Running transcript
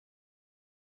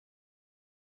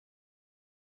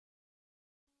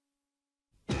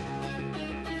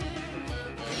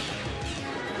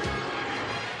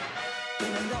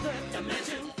Another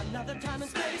dimension, another time and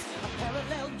space. A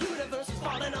parallel universe is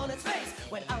falling on its face.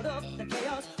 When out of the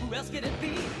chaos, who else could it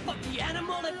be? But the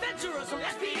animal adventurers from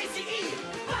SPACE.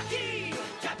 Bucky!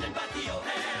 Captain Bucky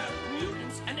O'Hare.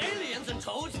 Mutants and aliens and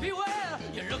toads beware.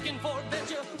 You're looking for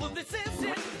adventure? Well, this is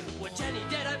it. With Jenny,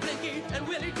 Deadeye, Blinky, and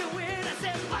Willie DeWitt. I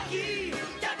said, Bucky!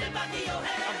 Captain Bucky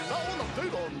O'Hare. And now an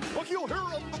update on Bucky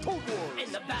O'Hare of the Toad Wars.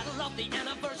 In the battle of the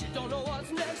universe, you don't know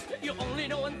what's next. You only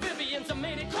know amphibians have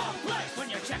made it complex. When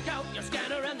you check out your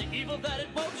scanner and the evil that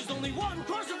it poses, there's only one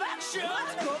course of action.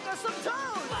 Let's cook us some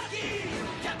toads. Bucky!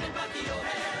 Captain Bucky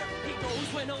O'Hare. He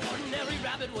goes where no ordinary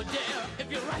rabbit would dare.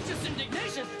 If your righteous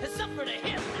indignation has suffered a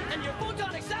hit, and your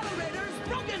photon accelerator is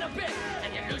broken a bit,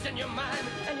 and you're losing your mind,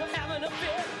 and you're having a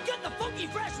fit, get the funky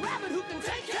fresh rabbit who can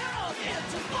take care of it.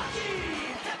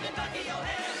 Bucky! Captain Bucky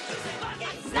O'Hare. You say Bucky?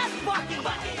 That's Bucky!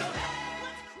 Bucky O'Hare.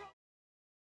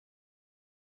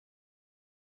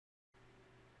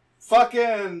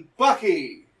 Fucking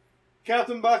Bucky!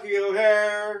 Captain Bucky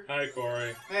O'Hare! Hi,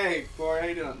 Corey. Hey, Corey, how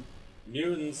you doing?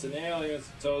 Mutants and aliens,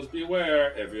 toads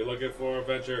beware. If you're looking for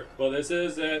adventure, well, this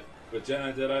is it. With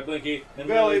Jenna, Deadeye, Blinky, and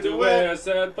Billy Billy DeWitt. I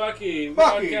said, Bucky!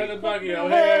 Bucky! Captain Bucky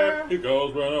O'Hare! He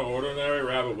goes where no ordinary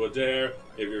rabbit would dare.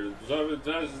 If your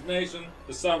destination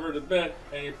is suffered a bit,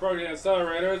 and your protein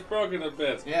accelerator is broken a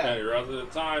bit, and you're up to the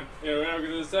time, you're never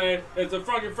going to say, it's a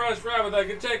fucking fresh rabbit that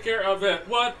can take care of it.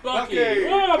 What, Bucky?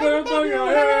 Oh, Bucky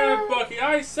O'Hare! Bucky!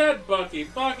 I said Bucky!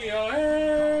 Bucky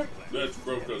O'Hare! Let's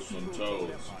croak us some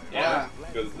toads. Yeah.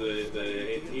 Because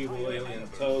the evil alien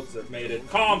toads have made it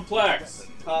complex.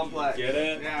 Complex. Get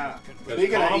it? Yeah. Because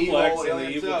Speaking of complex evil and the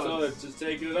alien evil toads. toads just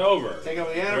taking it over. Take over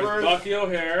the There's universe. Bucky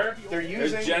O'Hare. They're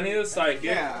using... There's Jenny the Psychic.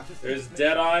 Yeah. There's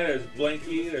Deadeye. There's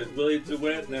Blinky. There's Willie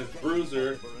DeWitt. And there's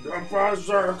Bruiser.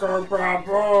 Professor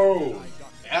Bravo!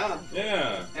 Yeah.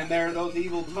 Yeah. And they're those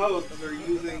evil toads that are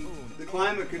using the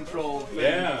climate control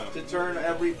thing to turn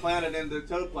every planet into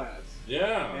toad planets.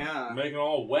 Yeah. Yeah. Make it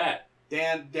all wet.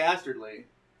 Dastardly.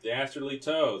 Dastardly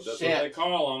toads. That's Shit. what they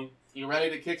call them. You ready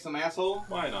to kick some asshole?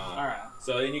 Why not? Alright.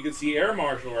 So, and you can see Air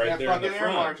Marshal right there in the fucking front.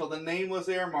 Air Marshal. The name was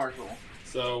Air Marshal.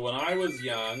 So, when I was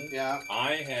young, Yeah.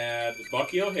 I had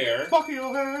Bucky O'Hare. Bucky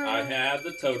O'Hare! I had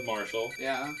the Toad Marshal.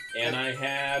 Yeah. And I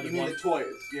had You mean the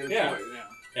toys. You had the toys,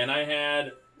 yeah. And I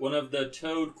had one of the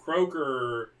Toad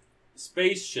Croaker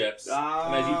spaceships.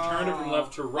 And as you turned it from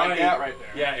left to right. Like that right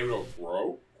there. Yeah, it would go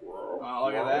croak, croak. Oh,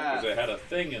 look at that. Because it had a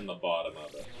thing in the bottom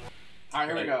of it. Alright,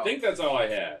 here we go. I think that's all I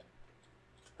had.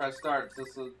 Press start.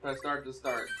 Press start to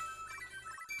start.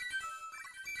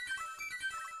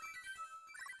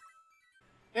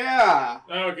 Yeah!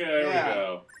 Okay, there we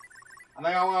go. I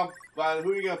think I want to...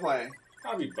 who are you going to play?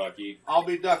 I'll be Bucky. I'll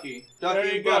be Ducky. Ducky There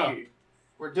you and go. Bucky.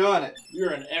 We're doing it. You're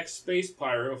an ex-space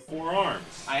pirate with 4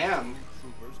 arms. I am.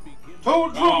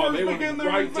 Toad Troopers they went begin their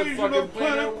right to invasion fucking of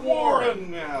Planet Planet Warren.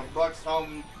 Warren. Yeah, Buck's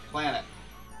home planet.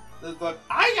 This book,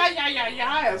 ay,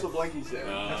 that's what Blinky said.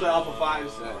 That's what Alpha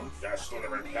 5 said. That's the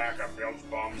living pack of bilge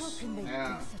bums.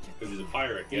 Yeah. Because he's a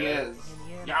pirate, He get it? is.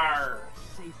 Yarr.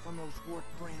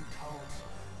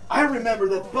 I remember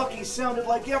that Bucky sounded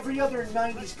like every other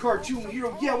 90s cartoon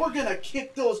hero. Yeah, we're gonna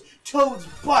kick those toads'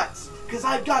 butts, because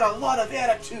I've got a lot of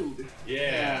attitude.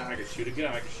 Yeah, I can shoot a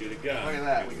gun, I can shoot a gun. Look at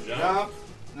that. I We can can jump. jump,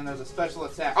 and then there's a special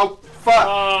attack. Oh, fuck!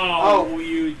 Oh,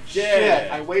 you shit.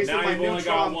 did. I wasted now my you've only neutron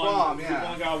got one, bomb, You've yeah.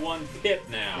 only got 1 pip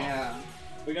now. Yeah.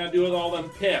 What are you gonna do with all them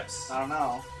pips? I don't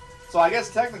know. So I guess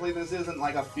technically this isn't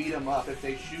like a beat 'em up if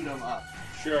they shoot 'em up.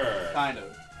 Sure. Kind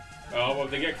of. Oh, well,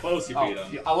 if they get close, you beat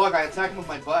them. Oh, look, I attacked him with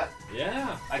my butt.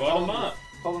 Yeah, I butt told them up.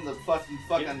 Told him to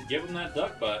fucking... Give them that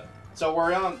duck butt. So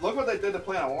we're on... Look what they did to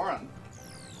Planet Warren.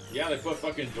 Yeah, they put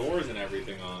fucking doors and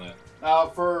everything on it.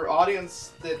 For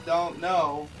audience that don't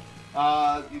know,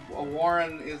 a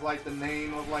Warren is like the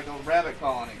name of like a rabbit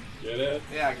colony. Get it?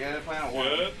 Yeah, get it? Planet Warren.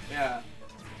 Get it? Yeah.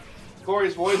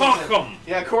 Corey's voice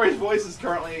Corey's voice is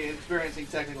currently experiencing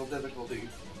technical difficulties.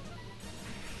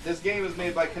 This game is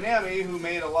made by Konami, who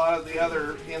made a lot of the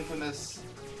other infamous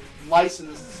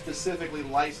specifically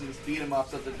licensed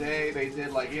beat-em-ups of the day. They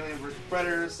did like Alien vs.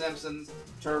 Predator, Simpsons,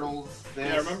 Turtles, this.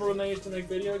 Yeah, remember when they used to make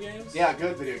video games? Yeah,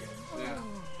 good video games. Yeah.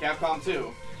 Capcom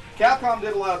too. Capcom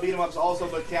did a lot of beat-em-ups also,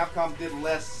 but Capcom did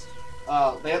less.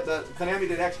 Konami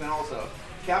did X-Men also.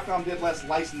 Capcom did less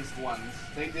licensed ones.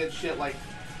 They did shit like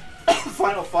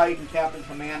Final Fight and Captain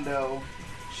Commando,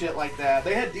 shit like that.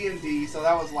 They had D&D, so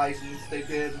that was licensed. They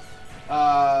did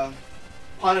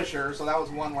Punisher, so that was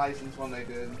one licensed one they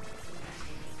did.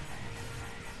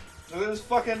 And there's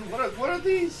fucking what are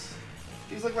these?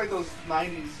 These look like those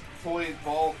 '90s toy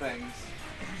ball things.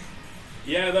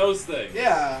 Yeah, those things.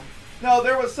 Yeah. No,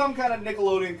 there was some kind of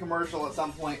Nickelodeon commercial at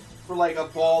some point for like a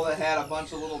ball that had a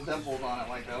bunch of little dimples on it,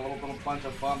 like a little bunch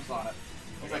of bumps on it.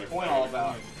 What's that coin all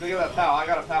about? Look at that POW. I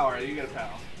got a POW already. You get a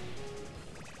POW.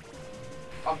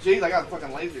 Oh, jeez, I got fucking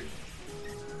lasers.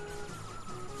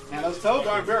 Man, those toads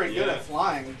aren't very good at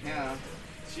flying. Yeah.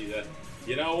 See that?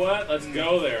 You know what? Let's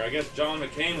go there. I guess John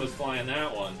McCain was flying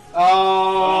that one.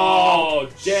 Oh,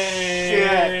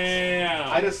 damn! Shit.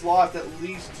 I just lost at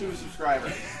least 2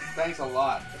 subscribers. Thanks a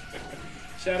lot.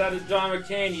 Shout out to John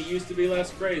McCain. You used to be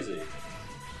less crazy.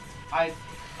 Oh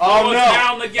no!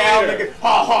 Down the gator.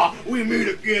 Ha ha! We meet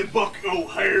again, Bucky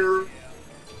O'Hare.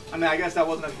 I mean, I guess that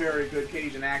wasn't a very good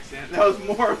Cajun accent. That was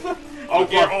more of a... I'll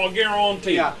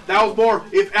guarantee. Yeah, that was more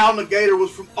if Alligator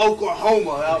was from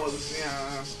Oklahoma. That was,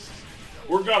 yeah.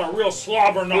 We've got a real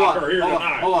slobber knocker here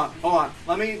tonight. Hold on.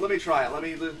 Let me try it. Let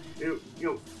me,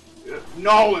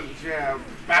 Nolans, yeah.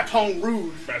 Baton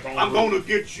Rouge. I'm gonna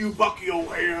get you, Bucky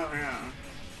O'Hare. Yeah.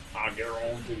 I'll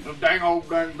guarantee. Dang old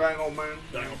man.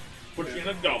 Put you in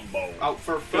a gumbo. Oh,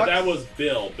 for fuck's... But that was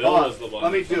Bill. Bill was the one.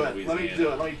 Let me do it.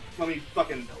 Let me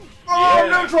fucking... Oh,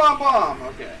 yeah. neutron bomb!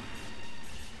 Okay.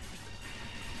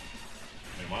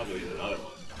 Might as well use another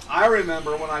one. I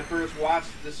remember when I first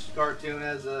watched this cartoon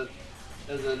as an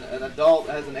adult,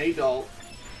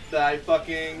 that I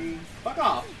fucking... Fuck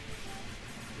off.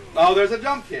 Oh, there's a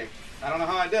jump kick. I don't know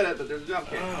how I did it, but there's a jump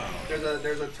kick. Oh.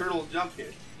 There's a turtle jump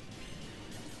kick.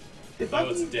 It's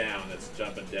down. It's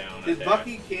jumping down. Did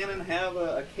Bucky Cannon have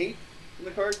a cape in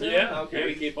the cartoon? Yeah. Okay. He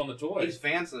had a cape on the toy. He's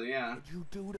fancy, yeah.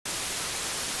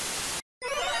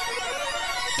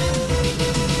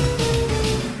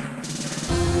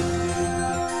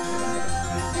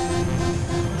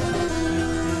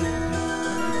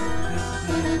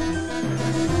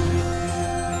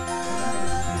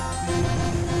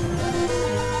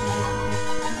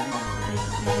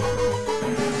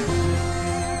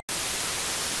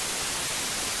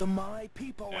 My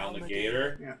people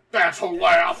Alligator. Yeah. That's a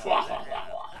laugh.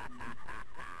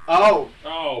 Oh.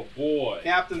 Oh boy.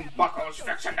 Captain Bucko's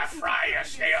fixing to fry your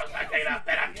scales like they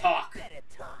better talk.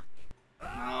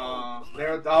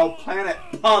 Oh, Planet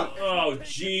Punk. Oh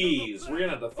jeez. We're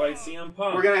gonna have to fight CM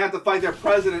Punk. We're gonna have to fight their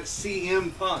president,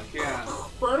 CM Punk. Yeah.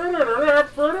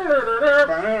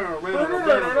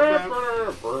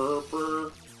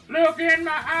 Look in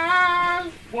my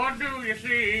eyes. What do you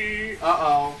see?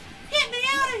 Uh-oh. Get me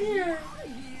out of here!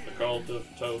 The cult of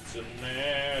totes and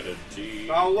natty.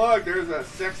 Oh look, there's a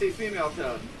sexy female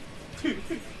toad.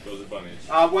 Those are bunnies.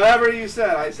 Whatever you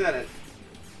said, I said it.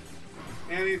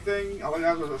 Anything? Oh, look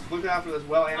out for this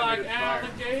well-animated fire.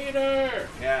 Alligator!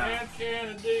 Yeah. And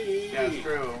Kennedy! Yeah, it's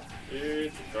true.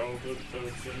 It's the cult of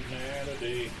totes and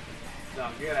natty. No,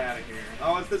 get out of here.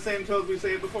 Oh, it's the same toads we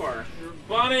saved before. You're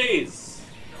bunnies!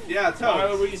 Yeah, toads. Why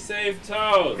would we save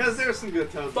toads? Because there's some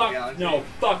good toads in the galaxy. No,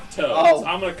 fuck toads. Oh.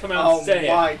 I'm gonna come out and say it.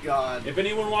 Oh my god. If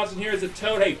anyone watching here is a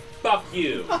toad, hey, fuck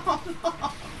you.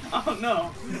 Oh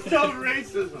no. Toad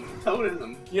racism.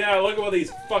 Toadism. Yeah, look at what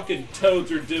these fucking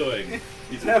toads are doing.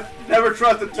 Never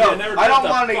trust a toad. Yeah, never trust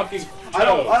I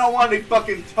don't want any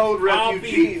fucking toad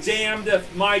refugees. I'll be damned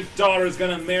if my daughter's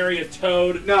gonna marry a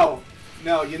toad. No.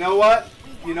 You know what?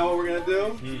 You know what we're gonna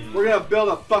do? We're gonna build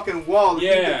a fucking wall to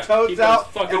keep the toads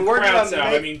out, and we're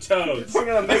gonna make toads. We're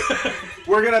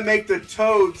gonna make the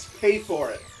toads pay for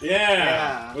it.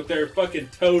 Yeah, with their fucking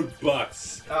toad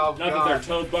bucks. Oh, Not that their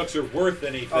toad bucks are worth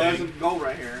anything. Oh, there's some gold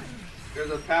right here.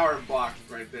 There's a power block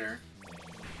right there.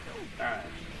 All right.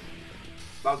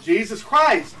 Oh, Jesus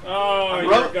Christ! Oh,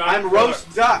 I'm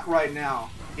roast duck right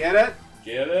now. Get it?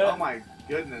 Get it? Oh my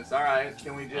goodness! All right,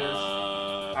 can we just?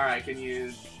 All right, can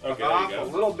you? Okay, off there you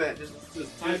go. A little bit, just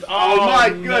oh my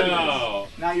goodness! No.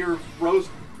 Now you're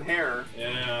roast hair.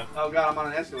 Yeah. Oh god, I'm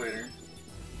on an escalator.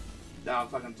 Down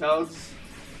fucking toads.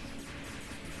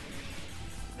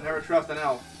 Never trust an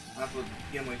elf. That's what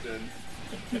Gimli said.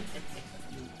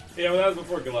 Yeah, well, that was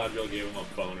before Galadriel gave him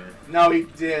a boner. No, he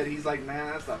did. He's like, man,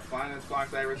 that's the finest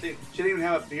fox I ever seen. She didn't even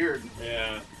have a beard.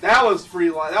 Yeah. That was free.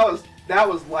 That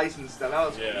was licensed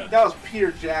stuff. That was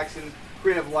Peter Jackson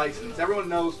creative license. Everyone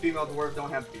knows female dwarves don't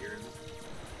have beards.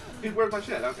 Dude, where's my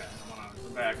shit? Okay,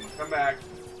 come back. Come back.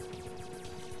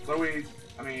 What do we?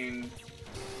 I mean,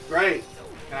 great.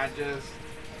 Can I just?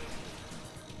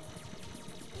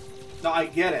 No, I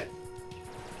get it.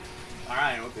 All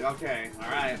right. Okay.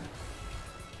 All right.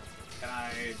 Can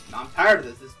I? I'm tired of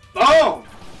this. This boom.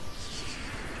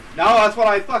 No, that's what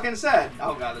I fucking said.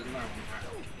 Oh god, there's another one.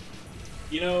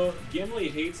 You know, Gimli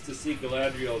hates to see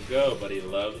Galadriel go, but he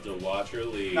loves to watch her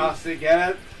leave. No, see,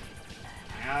 get it?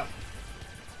 Yep.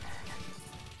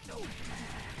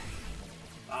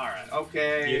 Alright,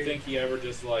 okay. Do you think he ever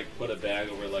just, like, put a bag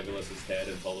over Legolas's head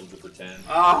and told him to pretend?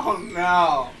 Oh,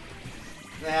 no.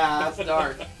 Yeah, that's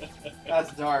dark.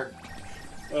 That's dark.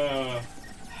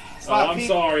 I'm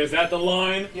sorry. Is that the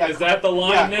line? Yeah, is that the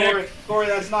line, yeah, Nick? Corey,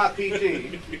 that's not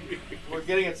PG. We're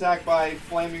getting attacked by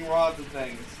flaming rods and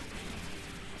things.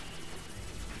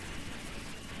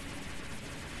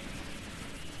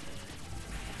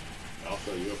 I'll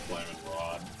show you a flaming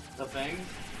rod. The thing?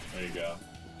 There you go.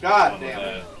 God damn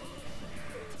it.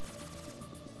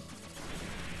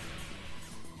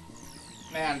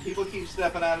 Man, people keep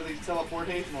stepping out of these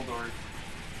teleportational doors.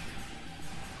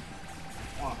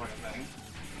 One fucking thing.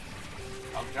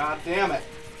 Oh, god damn it.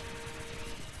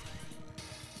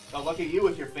 Oh, look at you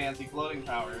with your fancy floating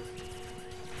powers.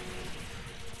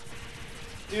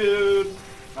 Dude.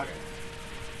 Okay.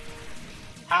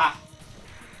 Ha!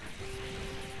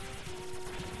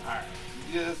 Alright.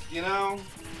 Just, you know,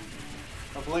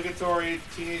 obligatory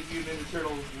Teenage Mutant Ninja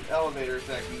Turtles elevator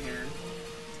section here.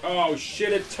 Oh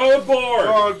shit, a Toadboard!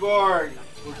 Toadboard!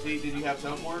 Did you have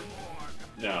Toadboard?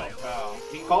 No. Oh.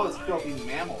 He called us filthy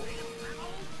mammals.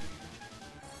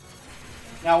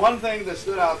 Now, one thing that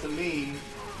stood out to me,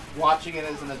 watching it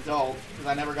as an adult, because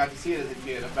I never got to see it as a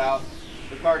kid, about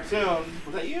the cartoon,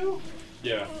 was that you?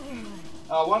 Yeah.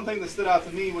 One thing that stood out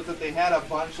to me was that they had a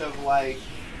bunch of, like,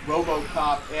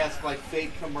 RoboCop-esque, like,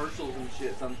 fake commercials and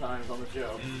shit sometimes on the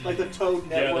show. Like the Toad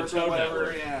Network or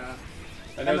whatever, Network. Yeah.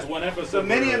 And there's one episode so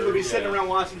minions would be sitting around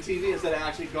watching TV instead of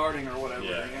actually guarding or whatever,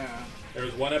 yeah. There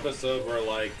was one episode where,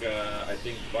 like, I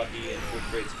think Bucky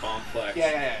infiltrates Complex.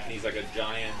 Yeah. And he's like a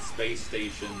giant space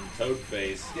station Toad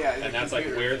face. Yeah, and that's like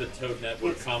where the Toad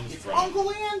Network comes from. Uncle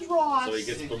Andros! So he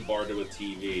gets bombarded with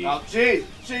TV. Oh, jeez.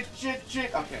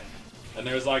 Shit. Okay. And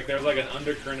there's like an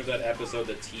undercurrent of that episode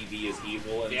that TV is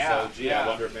evil, and I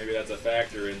wonder if maybe that's a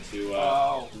factor into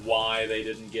why they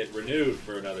didn't get renewed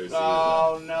for another season.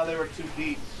 Oh, no, they were too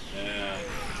deep. Yeah.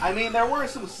 I mean, there were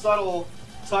some subtle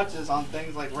touches on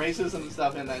things like racism and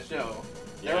stuff in that show.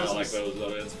 Yeah, like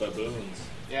those baboons.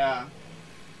 Yeah.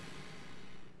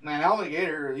 Man,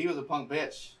 Alligator, he was a punk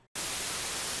bitch.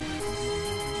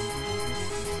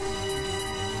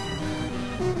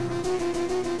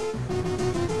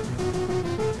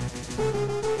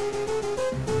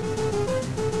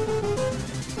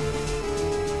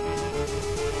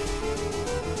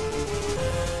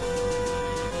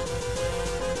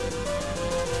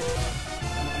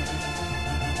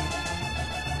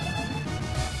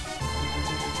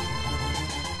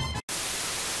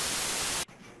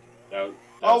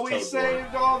 Oh, we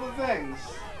saved all the things.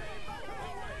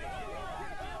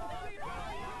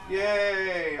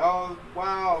 Yay! Oh,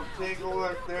 wow. Take a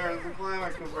look. There's the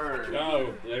climate converter.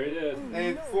 Oh, there it is.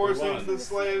 They forcing the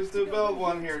slaves to build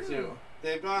one here, too.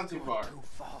 They've gone too far.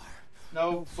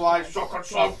 No fly. Suck it,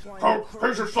 suck.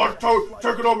 Here's your suck toad.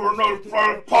 Take it over another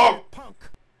planet. Punk.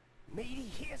 Is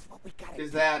he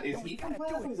from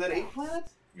planet? Is that 8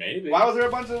 planets? Maybe. Why was there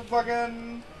a bunch of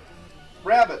fucking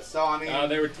rabbits? So, I mean...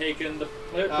 they were taking the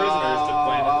prisoners to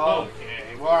Planet Punk.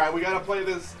 Okay. Well, alright, we gotta play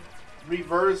this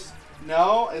reverse...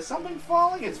 No? Is something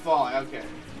falling? It's falling. Okay.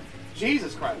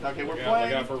 Jesus Christ. Okay, we're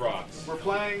playing... Look out for rocks. We're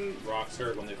playing... Rocks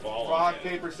hurt when they fall. Rock,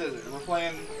 paper, scissors. We're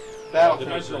playing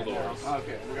Battletoads right now.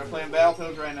 Okay, we're playing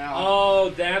Battletoads right now.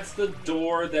 Oh, that's the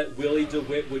door that Willie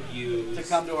DeWitt would use to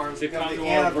come to our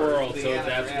world. So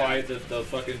that's why the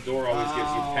fucking door always gives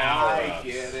you power ups. I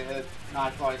get it.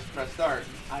 Not twice press start.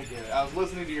 I get it. I was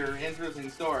listening to your interesting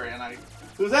story, and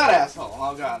who's that asshole?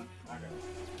 Oh God. Okay.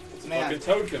 It's man. Fucking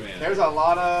Toad Command. There's a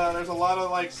lot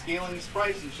of like scaling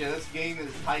sprites and shit. This game is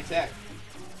high tech.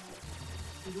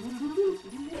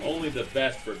 Only the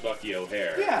best for Bucky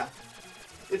O'Hare. Yeah.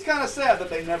 It's kind of sad that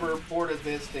they never ported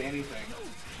this to anything.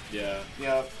 Yeah.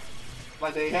 Yeah.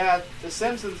 Like they had the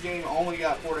Simpsons game only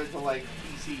got ported to like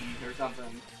PC or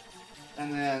something,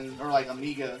 and then or like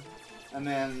Amiga, and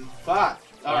then fuck.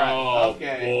 All right.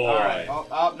 Okay. Boy. All right.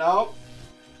 Oh no.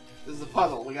 This is a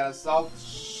puzzle. We gotta solve.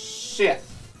 Shit.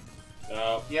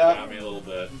 Oh. Yep. Got me a little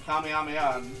bit. Kami.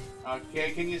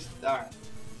 Okay. Can you? All right.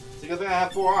 It's a good thing I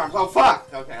have 4 arms. Oh fuck.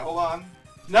 Okay. Hold on.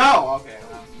 No. Okay.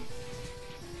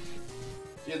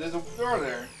 Yeah, there's a door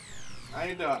there. How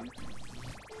you doing?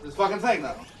 This fucking thing,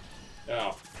 though.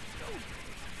 Oh.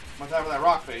 Much time for that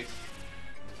rock face.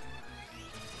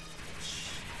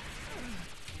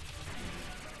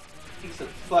 Piece of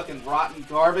fucking rotten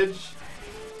garbage.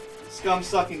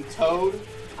 Scum-sucking toad.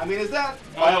 I mean, is that...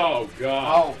 Oh,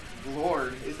 God. Oh,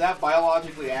 Lord. Is that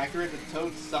biologically accurate that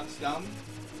toads suck scum?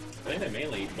 I think they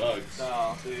mainly eat bugs.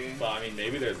 Oh, see? But, I mean,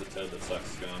 maybe there's a toad that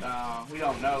sucks scum. No, we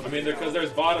don't know. I mean, because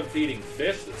there's bottom-feeding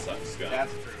fish that suck scum.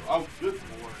 That's true. Oh, good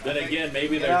Lord. Then again,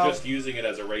 maybe they're just using it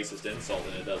as a racist insult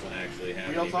and it doesn't actually have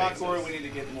real any talk, basis. Corey, we need to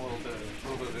get a little bit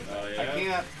of this. Oh, yeah? I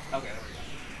can't... Okay, there we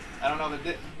go. I don't know if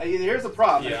it did. Here's the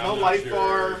problem. There's no life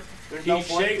bar. There's no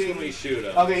blinking. He shakes when we shoot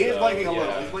him. Okay, he's blinking a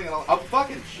little. He's blinking a little. Oh,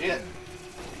 fucking shit.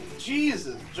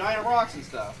 Jesus. Giant rocks and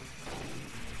stuff.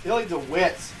 Billy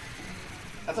DeWitt.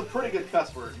 That's a pretty good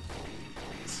cuss word.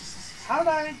 How did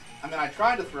I mean, I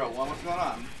tried to throw one. What's going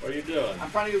on? What are you doing? I'm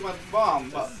trying to use my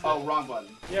bomb. Oh, wrong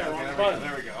button. Yeah, okay, wrong button.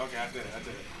 There we go. Okay, I did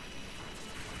it.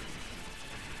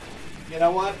 You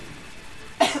know what?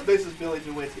 This is Billy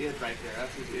DeWitt's id right there.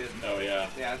 That's his id. Oh, yeah.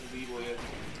 Yeah, that's his evil id.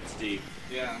 It's deep.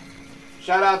 Yeah.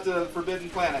 Shout out to Forbidden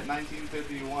Planet,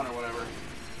 1951 or whatever.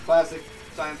 Classic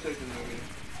science fiction movie.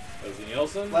 Leslie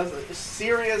Nielsen?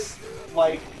 Serious,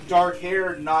 like,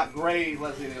 dark-haired, not gray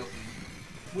Leslie Nielsen.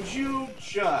 Would you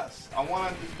just... I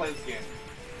want to just play this game.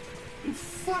 You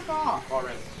fuck off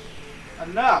already.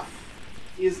 Enough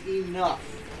is enough.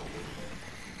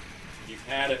 You've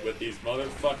had it with these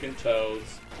motherfucking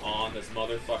toads on this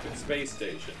motherfucking space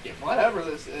station. Yeah, whatever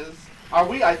this is. Are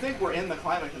we... I think we're in the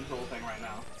climate control thing right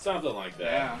now. Something like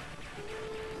that. Yeah.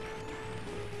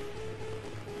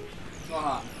 What's going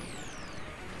on?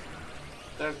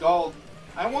 There's gold.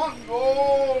 I want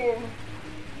gold!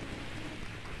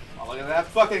 Oh, look at that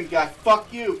fucking guy.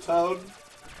 Fuck you, Toad.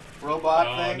 Robot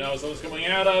thing. Oh, no, someone's coming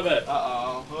out of it.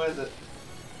 Uh-oh. Who is it?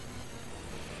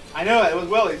 I knew it. It was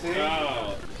Willie, see?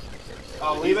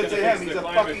 Oh, leave it to him. He's a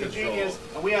fucking genius.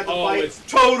 And we have to fight it's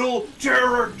Total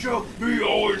Terror Joe. Be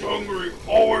always hungry,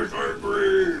 always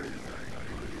angry.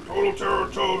 Total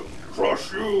Terror Toad,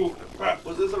 crush you.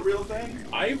 Was this a real thing?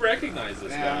 I recognize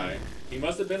this guy. He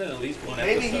must have been in at least one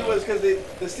episode. Maybe he was, because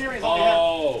the series only had...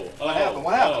 What happened?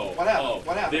 What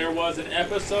happened? There was an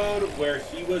episode where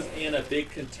he was in a big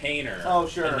container. Oh,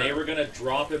 sure. And they were going to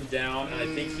drop him down, and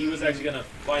I think he was actually going to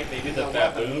fight maybe the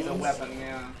baboons. He's a weapon,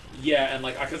 yeah. Yeah, and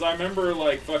like, because I remember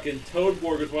like fucking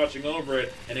Toadborg was watching over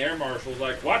it, and Air Marshal was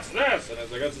like, "What's this?" And I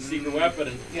was like, "That's a secret weapon."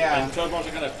 And and Toad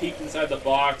Marshal kind of peeked inside the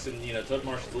box, and you know, Toad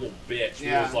Marshal's a little bitch. He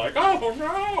was like, "Oh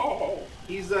no!"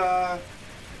 He's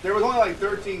there was only like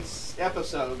 13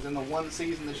 episodes in the one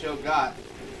season the show got,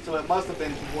 so it must have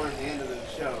been towards the end of the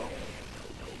show.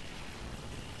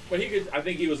 But he could. I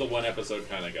think he was a one episode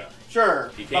kind of guy.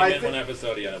 Sure. He came in one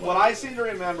episode. He had what I seem to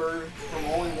remember from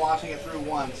only watching it through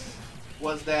once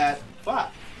was that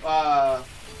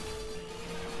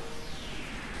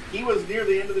he was near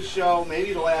the end of the show,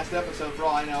 maybe the last episode for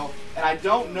all I know, and I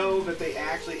don't know that they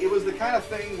actually, it was the kind of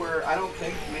thing where I don't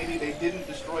think maybe they didn't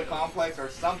destroy Complex or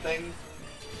something.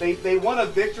 They won a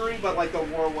victory, but like the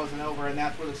war wasn't over, and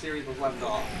that's where the series was left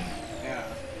off. Yeah.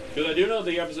 Because I do know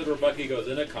the episode where Bucky goes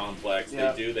in a complex,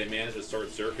 they manage to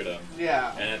short circuit him.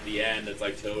 Yeah. And at the end, it's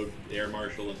like Toad, Air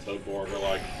Marshal, and Toadborg are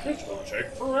like, "It's gonna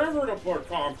take forever to put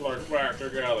Complex back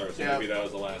together." So maybe that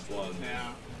was the last one.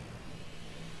 Yeah.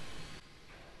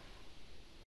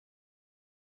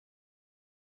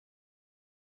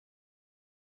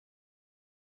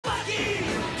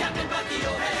 Captain Bucky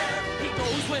O'Hare. He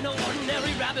goes when no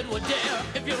ordinary rabbit would dare.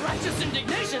 If your righteous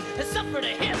indignation has suffered a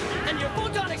hit, and your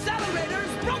photon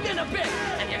accelerator's broken a bit,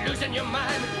 and you're losing your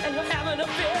mind, and you're having a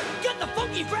fit, get the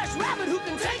funky fresh rabbit who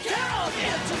can take care of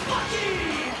it.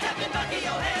 Bucky! Captain Bucky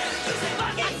O'Hare. You say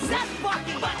Bucky? I said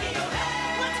Bucky! Bucky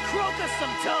O'Hare! Let's croak us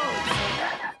some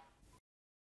toads.